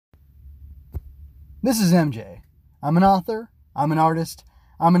This is MJ. I'm an author, I'm an artist,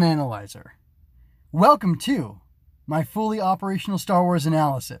 I'm an analyzer. Welcome to my fully operational Star Wars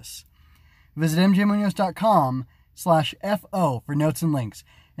analysis. Visit mjmunoz.com/FO for notes and links.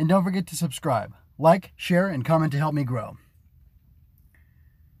 And don't forget to subscribe, like, share, and comment to help me grow.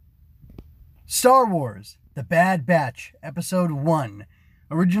 Star Wars: The Bad Batch, Episode 1,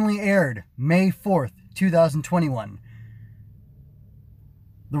 originally aired May 4th, 2021.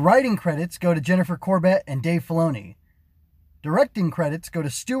 The writing credits go to Jennifer Corbett and Dave Filoni. Directing credits go to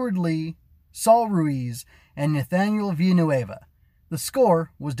Stuart Lee, Saul Ruiz, and Nathaniel Villanueva. The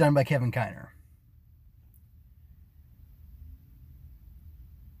score was done by Kevin Kiner.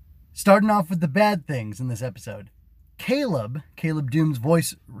 Starting off with the bad things in this episode. Caleb Doom's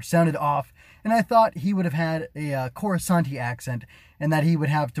voice sounded off, and I thought he would have had a Coruscanti accent, and that he would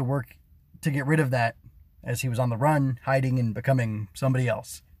have to work to get rid of that as he was on the run, hiding and becoming somebody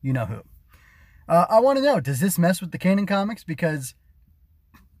else. You know who. I want to know, does this mess with the canon comics? Because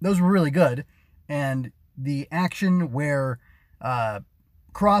those were really good, and the action where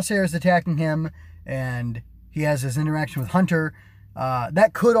Crosshair is attacking him, and he has his interaction with Hunter,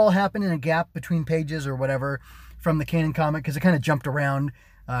 that could all happen in a gap between pages or whatever from the canon comic, because it kind of jumped around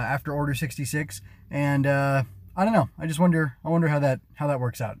after Order 66, and I don't know. I wonder how that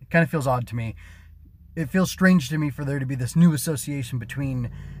works out. It kind of feels odd to me. It feels strange to me for there to be this new association between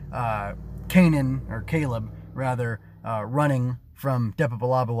Caleb, running from Depa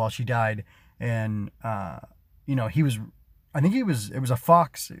Billaba while she died, and it was a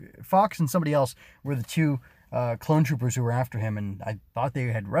Fox and somebody else were the two clone troopers who were after him, and I thought they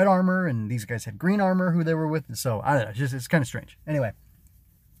had red armor, and these guys had green armor who they were with, so I don't know, it's kind of strange. Anyway,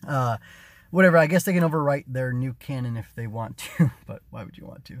 whatever, I guess they can overwrite their new canon if they want to, but why would you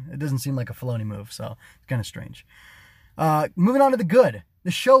want to? It doesn't seem like a Filoni move, so it's kind of strange. Moving on to the good.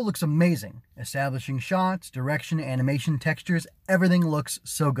 The show looks amazing. Establishing shots, direction, animation, textures, everything looks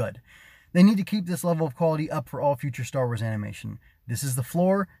so good. They need to keep this level of quality up for all future Star Wars animation. This is the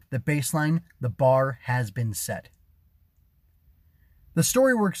floor, the baseline, the bar has been set. The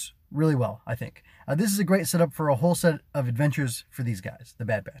story works really well, I think. This is a great setup for a whole set of adventures for these guys, the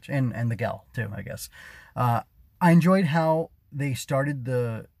Bad Batch, and the gal, too, I guess. I enjoyed how they started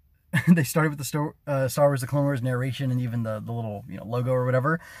with the Star Wars: The Clone Wars narration and even the little logo or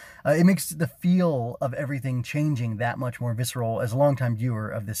whatever. It makes the feel of everything changing that much more visceral as a longtime viewer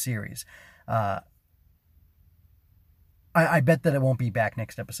of this series. I bet that it won't be back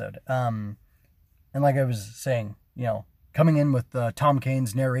next episode. And like I was saying, coming in with Tom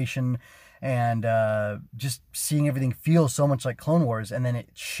Kane's narration and just seeing everything feel so much like Clone Wars, and then it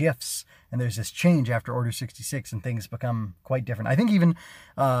shifts and there's this change after Order 66 and things become quite different. I think even,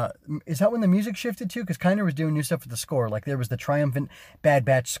 is that when the music shifted too? Because Kiner was doing new stuff with the score. Like there was the triumphant Bad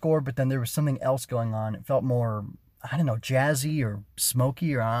Batch score, but then there was something else going on. It felt more, I don't know, jazzy or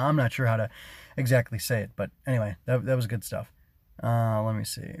smoky, or I'm not sure how to exactly say it. But anyway, that was good stuff. Let me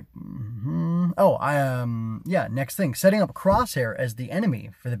see. Next thing. Setting up Crosshair as the enemy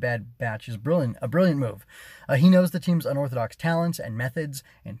for the Bad Batch is a brilliant move. He knows the team's unorthodox talents and methods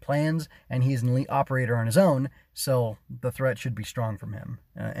and plans, and he's an elite operator on his own, so the threat should be strong from him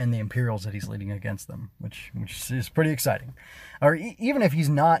and the Imperials that he's leading against them, which is pretty exciting. Or even if he's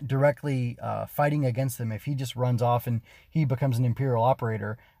not directly fighting against them, if he just runs off and he becomes an Imperial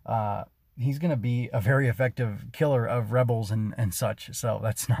operator, he's going to be a very effective killer of rebels and such, so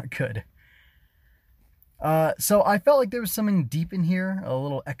that's not good. So I felt like there was something deep in here, a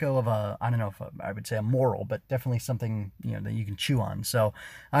little echo of I don't know if I would say a moral, but definitely something, that you can chew on. So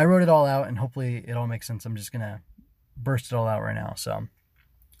I wrote it all out, and hopefully it all makes sense. I'm just going to burst it all out right now. So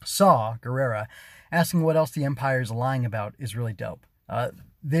Saw Gerrera asking what else the Empire is lying about is really dope.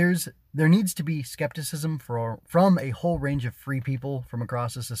 There needs to be skepticism from a whole range of free people from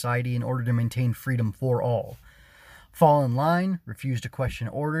across the society in order to maintain freedom for all. Fall in line, refuse to question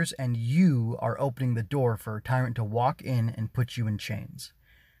orders, and you are opening the door for a tyrant to walk in and put you in chains.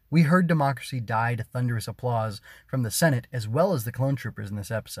 We heard democracy die to thunderous applause from the Senate as well as the clone troopers in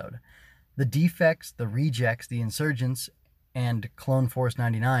this episode. The defects, the rejects, the insurgents, and Clone Force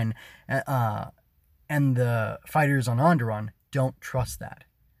 99, and the fighters on Onderon don't trust that.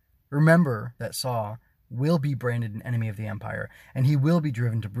 Remember that Saw will be branded an enemy of the Empire, and he will be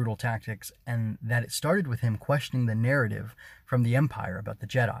driven to brutal tactics, and that it started with him questioning the narrative from the Empire about the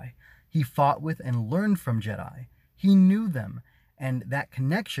Jedi. He fought with and learned from Jedi. He knew them, and that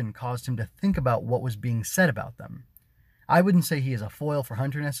connection caused him to think about what was being said about them. I wouldn't say he is a foil for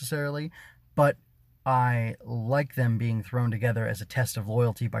Hunter necessarily, but I like them being thrown together as a test of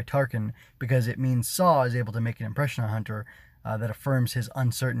loyalty by Tarkin, because it means Saw is able to make an impression on Hunter that affirms his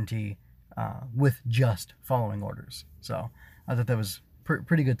uncertainty with just following orders. So I thought that was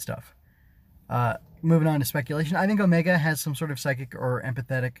pretty good stuff. Moving on to speculation, I think Omega has some sort of psychic or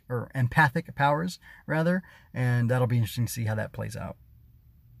empathic powers, rather, and that'll be interesting to see how that plays out.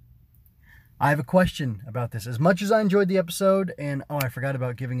 I have a question about this. As much as I enjoyed the episode, and I forgot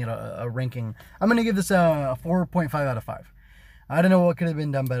about giving it a ranking, I'm going to give this a 4.5 out of 5. I don't know what could have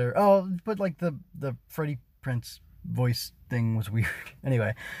been done better. But like the Freddie Prinze voice thing was weird.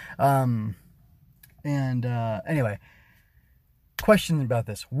 Anyway, anyway, questions about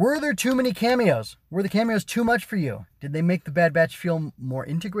this. Were there too many cameos? Were the cameos too much for you? Did they make the Bad Batch feel more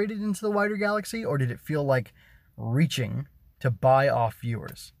integrated into the wider galaxy, or did it feel like reaching to buy off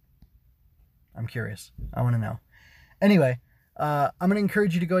viewers? I'm curious. I want to know. Anyway, I'm going to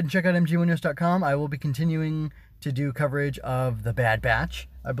encourage you to go ahead and check out mgwinos.com. I will be continuing to do coverage of the Bad Batch.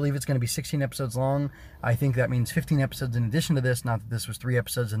 I believe it's going to be 16 episodes long. I think that means 15 episodes in addition to this. Not that this was 3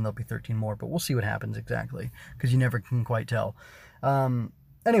 episodes and there'll be 13 more, but we'll see what happens exactly, because you never can quite tell.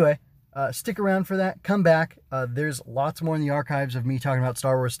 Anyway, stick around for that. Come back. There's lots more in the archives of me talking about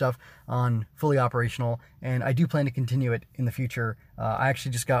Star Wars stuff on Fully Operational, and I do plan to continue it in the future. I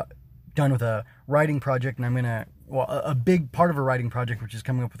actually just got done with a writing project, and I'm going to, a big part of a writing project, which is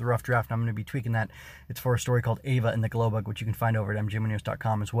coming up with a rough draft, and I'm going to be tweaking that. It's for a story called Ava and the Glowbug, which you can find over at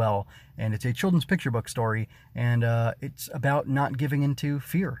mgwinos.com as well, and it's a children's picture book story, and it's about not giving into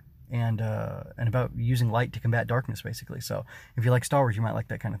fear, and about using light to combat darkness, basically. So if you like Star Wars, you might like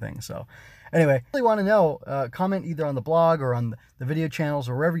that kind of thing. So anyway, if you really want to know, comment either on the blog or on the video channels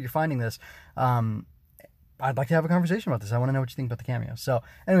or wherever you're finding this. I'd like to have a conversation about this. I want to know what you think about the cameos. So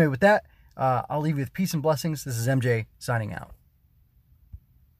anyway, with that, I'll leave you with peace and blessings. This is MJ signing out.